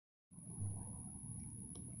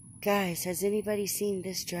Guys, has anybody seen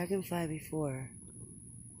this dragonfly before?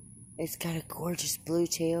 It's got a gorgeous blue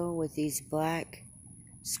tail with these black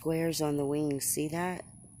squares on the wings. See that?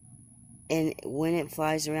 And when it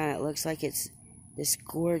flies around, it looks like it's this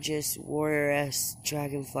gorgeous warrior-esque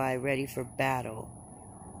dragonfly ready for battle.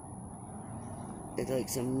 It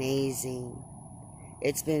looks amazing.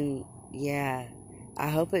 It's been, yeah. I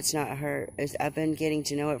hope it's not hurt. I've been getting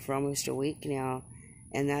to know it for almost a week now.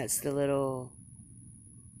 And that's the little...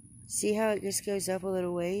 See how it just goes up a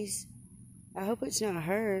little ways? I hope it's not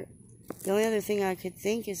hurt. The only other thing I could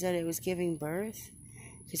think is that it was giving birth.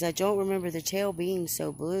 Because I don't remember the tail being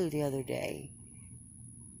so blue the other day.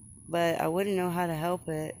 But I wouldn't know how to help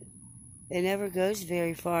it. It never goes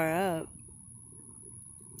very far up.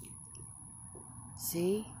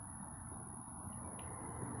 See?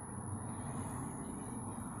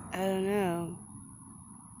 I don't know.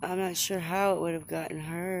 I'm not sure how it would have gotten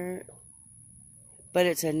hurt. But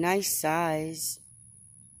it's a nice size.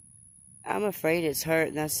 I'm afraid it's hurt,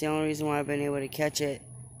 and that's the only reason why I've been able to catch it.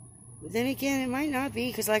 But then again, it might not be,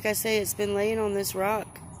 because like I say, it's been laying on this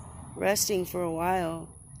rock, resting for a while.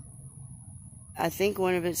 I think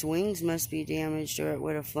one of its wings must be damaged, or it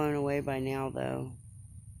would have flown away by now, though.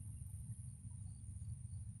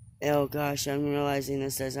 Oh gosh, I'm realizing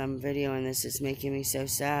this as I'm videoing this. It's making me so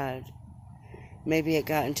sad. Maybe it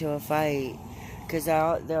got into a fight. Because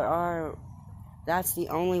that's the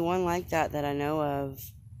only one like that I know of.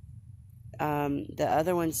 The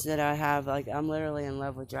other ones that I have, like, I'm literally in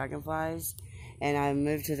love with dragonflies. And I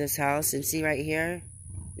moved to this house, and see right here?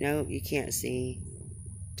 Nope, you can't see.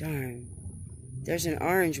 Darn. There's an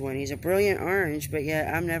orange one. He's a brilliant orange, but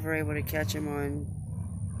yet I'm never able to catch him on.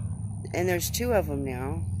 And there's two of them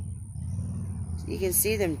now. You can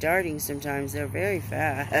see them darting sometimes. They're very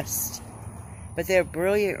fast. But they're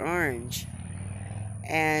brilliant orange.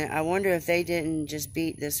 And I wonder if they didn't just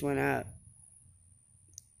beat this one up.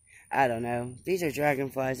 I don't know. These are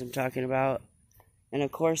dragonflies I'm talking about. And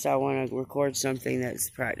of course I want to record something that's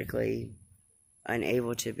practically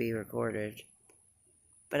unable to be recorded.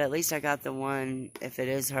 But at least I got the one, if it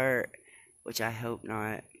is hurt, which I hope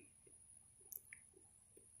not.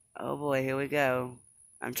 Oh boy, here we go.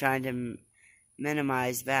 I'm trying to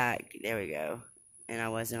minimize back. There we go. And I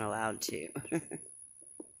wasn't allowed to.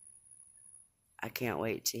 I can't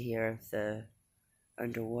wait to hear if the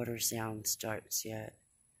underwater sound starts yet.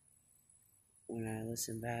 When I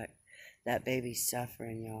listen back. That baby's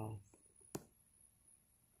suffering, y'all.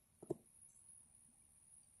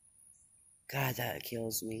 God, that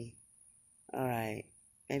kills me. Alright.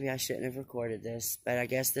 Maybe I shouldn't have recorded this. But I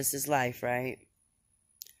guess this is life, right?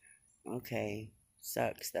 Okay.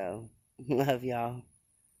 Sucks, though. Love y'all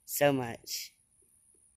so much.